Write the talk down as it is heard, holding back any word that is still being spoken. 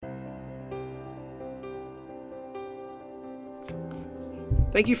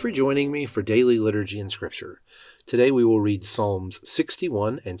Thank you for joining me for Daily Liturgy and Scripture. Today we will read Psalms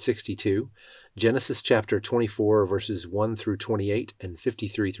 61 and 62, Genesis chapter 24 verses 1 through 28 and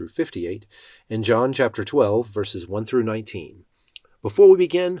 53 through 58, and John chapter 12 verses 1 through 19. Before we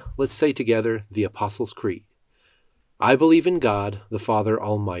begin, let's say together the Apostles' Creed. I believe in God, the Father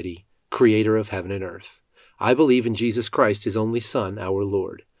Almighty, creator of heaven and earth. I believe in Jesus Christ, his only Son, our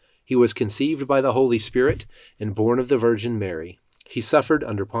Lord. He was conceived by the Holy Spirit and born of the Virgin Mary. He suffered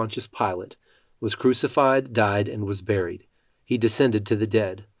under Pontius Pilate, was crucified, died, and was buried. He descended to the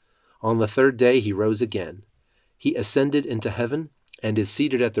dead. On the third day he rose again. He ascended into heaven and is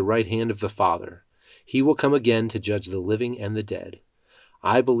seated at the right hand of the Father. He will come again to judge the living and the dead.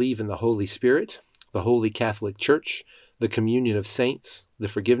 I believe in the Holy Spirit, the Holy Catholic Church, the communion of saints, the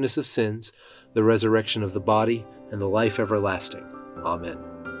forgiveness of sins, the resurrection of the body, and the life everlasting. Amen.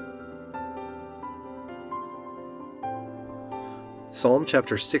 Psalm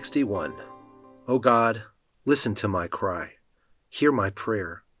chapter 61. O God, listen to my cry. Hear my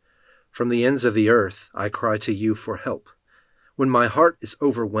prayer. From the ends of the earth I cry to you for help. When my heart is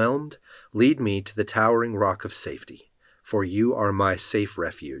overwhelmed, lead me to the towering rock of safety, for you are my safe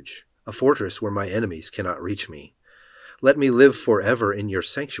refuge, a fortress where my enemies cannot reach me. Let me live forever in your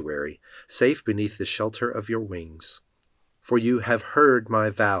sanctuary, safe beneath the shelter of your wings. For you have heard my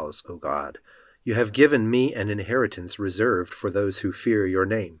vows, O God. You have given me an inheritance reserved for those who fear your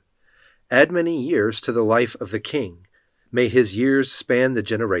name. Add many years to the life of the king. May his years span the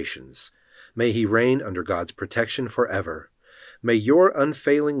generations. May he reign under God's protection forever. May your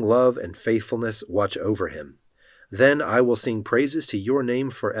unfailing love and faithfulness watch over him. Then I will sing praises to your name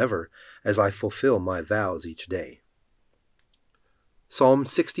forever as I fulfill my vows each day. Psalm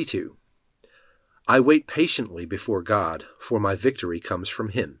 62. I wait patiently before God, for my victory comes from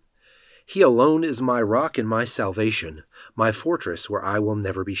him. He alone is my rock and my salvation, my fortress where I will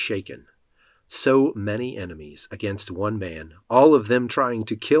never be shaken. So many enemies against one man, all of them trying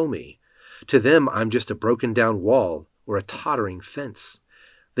to kill me. To them I'm just a broken-down wall or a tottering fence.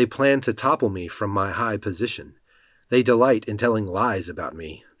 They plan to topple me from my high position. They delight in telling lies about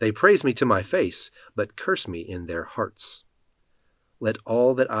me. They praise me to my face, but curse me in their hearts. Let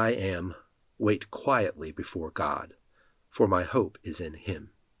all that I am wait quietly before God, for my hope is in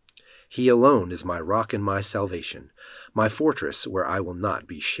him. He alone is my rock and my salvation, my fortress where I will not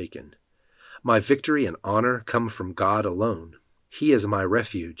be shaken. My victory and honor come from God alone. He is my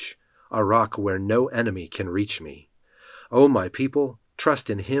refuge, a rock where no enemy can reach me. O my people, trust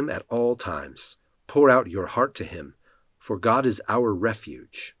in him at all times. Pour out your heart to him, for God is our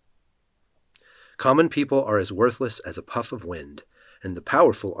refuge. Common people are as worthless as a puff of wind, and the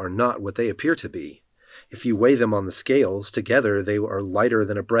powerful are not what they appear to be. If you weigh them on the scales, together they are lighter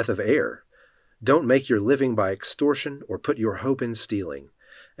than a breath of air. Don't make your living by extortion or put your hope in stealing.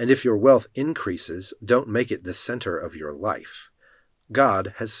 And if your wealth increases, don't make it the center of your life.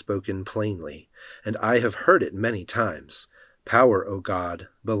 God has spoken plainly, and I have heard it many times. Power, O God,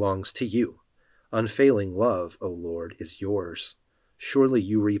 belongs to you. Unfailing love, O Lord, is yours. Surely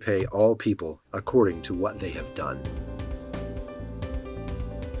you repay all people according to what they have done.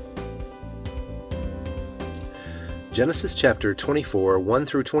 Genesis chapter 24, 1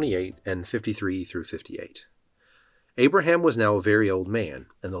 through 28, and 53 through 58. Abraham was now a very old man,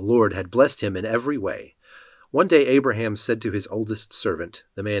 and the Lord had blessed him in every way. One day Abraham said to his oldest servant,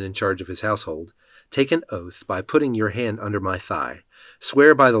 the man in charge of his household, "Take an oath by putting your hand under my thigh.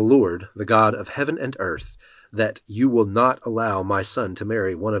 Swear by the Lord, the God of heaven and earth, that you will not allow my son to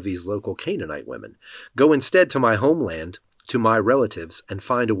marry one of these local Canaanite women. Go instead to my homeland, to my relatives, and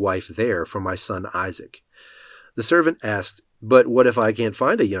find a wife there for my son Isaac." The servant asked, "But what if I can't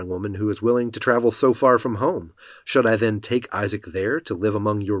find a young woman who is willing to travel so far from home? Should I then take Isaac there to live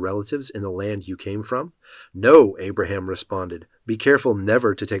among your relatives in the land you came from?" "No," Abraham responded. "Be careful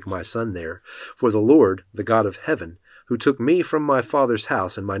never to take my son there, for the Lord, the God of heaven, who took me from my father's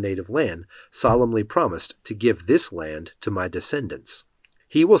house and my native land, solemnly promised to give this land to my descendants.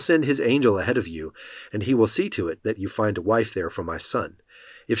 He will send his angel ahead of you, and he will see to it that you find a wife there for my son.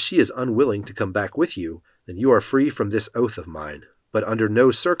 If she is unwilling to come back with you, then you are free from this oath of mine, but under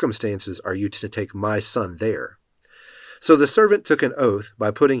no circumstances are you to take my son there." So the servant took an oath by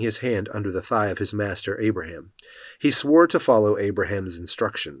putting his hand under the thigh of his master Abraham. He swore to follow Abraham's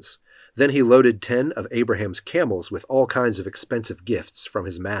instructions. Then he loaded 10 of Abraham's camels with all kinds of expensive gifts from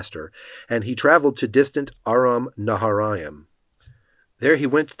his master, and he traveled to distant Aram Naharaim. There he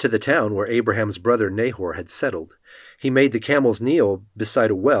went to the town where Abraham's brother Nahor had settled. He made the camels kneel beside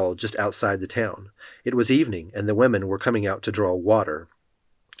a well just outside the town. It was evening, and the women were coming out to draw water.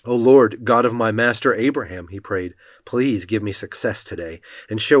 O Lord, God of my master Abraham, he prayed, please give me success today,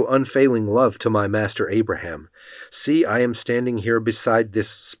 and show unfailing love to my master Abraham. See, I am standing here beside this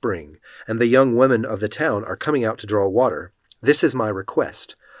spring, and the young women of the town are coming out to draw water. This is my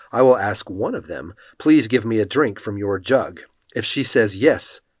request. I will ask one of them, please give me a drink from your jug. If she says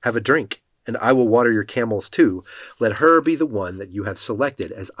yes, have a drink, and I will water your camels too. Let her be the one that you have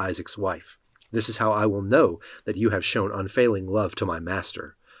selected as Isaac's wife. This is how I will know that you have shown unfailing love to my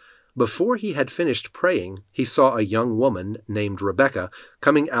master. Before he had finished praying, he saw a young woman named Rebekah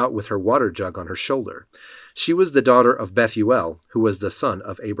coming out with her water jug on her shoulder. She was the daughter of Bethuel, who was the son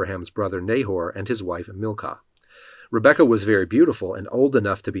of Abraham's brother Nahor and his wife Milcah. Rebekah was very beautiful and old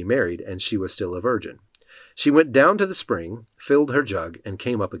enough to be married, and she was still a virgin. She went down to the spring, filled her jug, and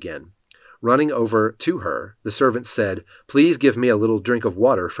came up again. Running over to her, the servant said, please give me a little drink of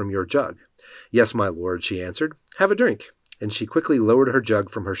water from your jug. Yes, my lord, she answered. Have a drink. And she quickly lowered her jug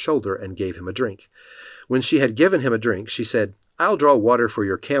from her shoulder and gave him a drink. When she had given him a drink, she said, I'll draw water for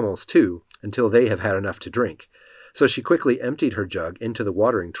your camels too, until they have had enough to drink. So she quickly emptied her jug into the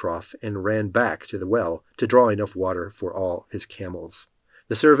watering trough and ran back to the well to draw enough water for all his camels.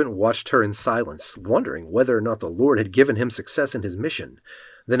 The servant watched her in silence, wondering whether or not the Lord had given him success in his mission.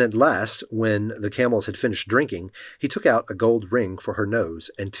 Then at last, when the camels had finished drinking, he took out a gold ring for her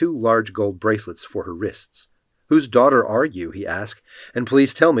nose and 2 large gold bracelets for her wrists. Whose daughter are you? He asked. And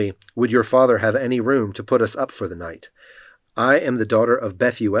please tell me, would your father have any room to put us up for the night? I am the daughter of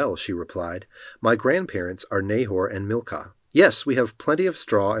Bethuel, she replied. My grandparents are Nahor and Milcah. Yes, we have plenty of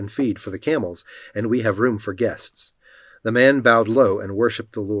straw and feed for the camels, and we have room for guests. The man bowed low and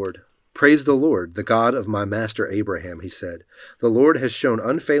worshipped the Lord. Praise the Lord, the God of my master Abraham, he said. The Lord has shown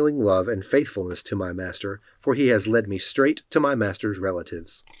unfailing love and faithfulness to my master, for he has led me straight to my master's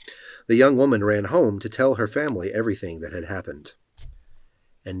relatives. The young woman ran home to tell her family everything that had happened.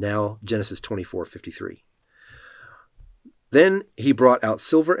 And now Genesis 24:53. Then he brought out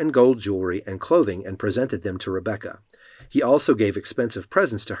silver and gold jewelry and clothing and presented them to Rebekah. He also gave expensive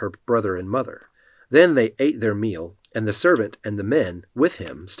presents to her brother and mother. Then they ate their meal, and the servant and the men with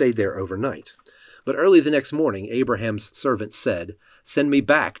him stayed there overnight. But early the next morning Abraham's servant said, Send me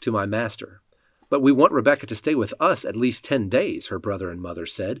back to my master. But we want Rebekah to stay with us at least 10 days, her brother and mother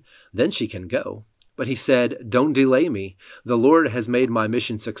said. Then she can go. But he said, Don't delay me. The Lord has made my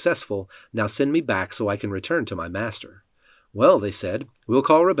mission successful. Now send me back so I can return to my master. Well, they said, we'll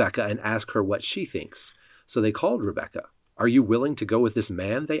call Rebekah and ask her what she thinks. So they called Rebekah. Are you willing to go with this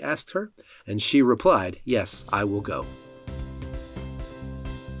man? They asked her. And she replied, Yes, I will go.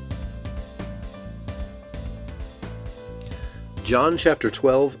 John chapter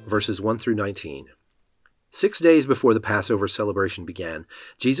 12, verses 1 through 19. 6 days before the Passover celebration began,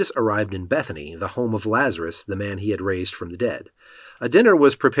 Jesus arrived in Bethany, the home of Lazarus, the man he had raised from the dead. A dinner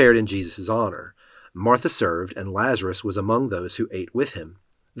was prepared in Jesus' honor. Martha served, and Lazarus was among those who ate with him.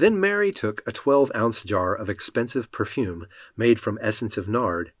 Then Mary took a 12-ounce jar of expensive perfume made from essence of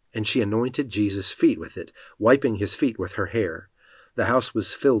nard, and she anointed Jesus' feet with it, wiping his feet with her hair. The house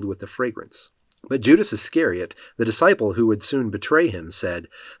was filled with the fragrance. But Judas Iscariot, the disciple who would soon betray him, said,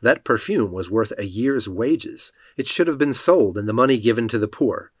 That perfume was worth a year's wages. It should have been sold and the money given to the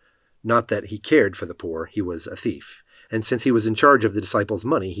poor. Not that he cared for the poor, he was a thief. And since he was in charge of the disciples'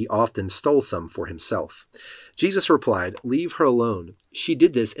 money, he often stole some for himself. Jesus replied, Leave her alone. She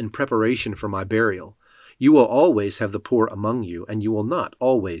did this in preparation for my burial. You will always have the poor among you, and you will not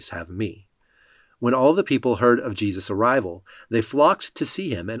always have me. When all the people heard of Jesus' arrival, they flocked to see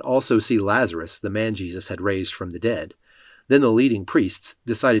him and also see Lazarus, the man Jesus had raised from the dead. Then the leading priests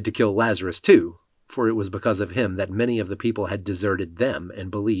decided to kill Lazarus too, for it was because of him that many of the people had deserted them and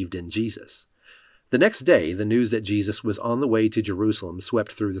believed in Jesus. The next day, the news that Jesus was on the way to Jerusalem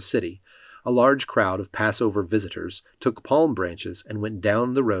swept through the city. A large crowd of Passover visitors took palm branches and went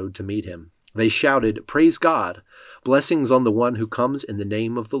down the road to meet him. They shouted, Praise God! Blessings on the one who comes in the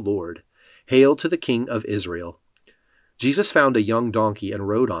name of the Lord! Hail to the King of Israel! Jesus found a young donkey and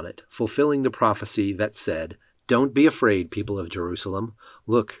rode on it, fulfilling the prophecy that said, Don't be afraid, people of Jerusalem.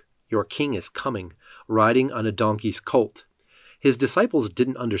 Look, your king is coming, riding on a donkey's colt. His disciples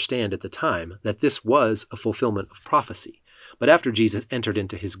didn't understand at the time that this was a fulfillment of prophecy, but after Jesus entered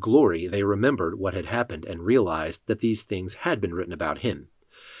into his glory, they remembered what had happened and realized that these things had been written about him.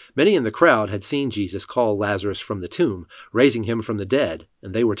 Many in the crowd had seen Jesus call Lazarus from the tomb, raising him from the dead,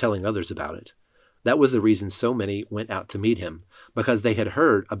 and they were telling others about it. That was the reason so many went out to meet him, because they had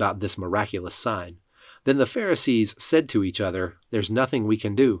heard about this miraculous sign. Then the Pharisees said to each other, There's nothing we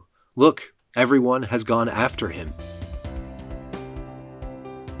can do. Look, everyone has gone after him.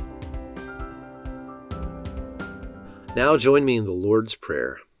 Now join me in the Lord's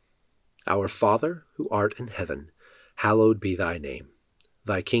Prayer. Our Father, who art in heaven, hallowed be thy name.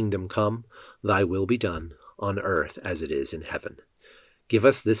 Thy kingdom come, thy will be done, on earth as it is in heaven. Give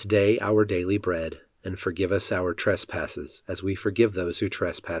us this day our daily bread, and forgive us our trespasses, as we forgive those who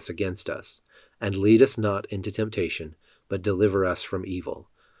trespass against us. And lead us not into temptation, but deliver us from evil.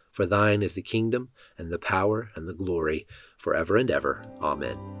 For thine is the kingdom, and the power, and the glory, forever and ever.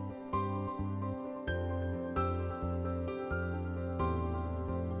 Amen.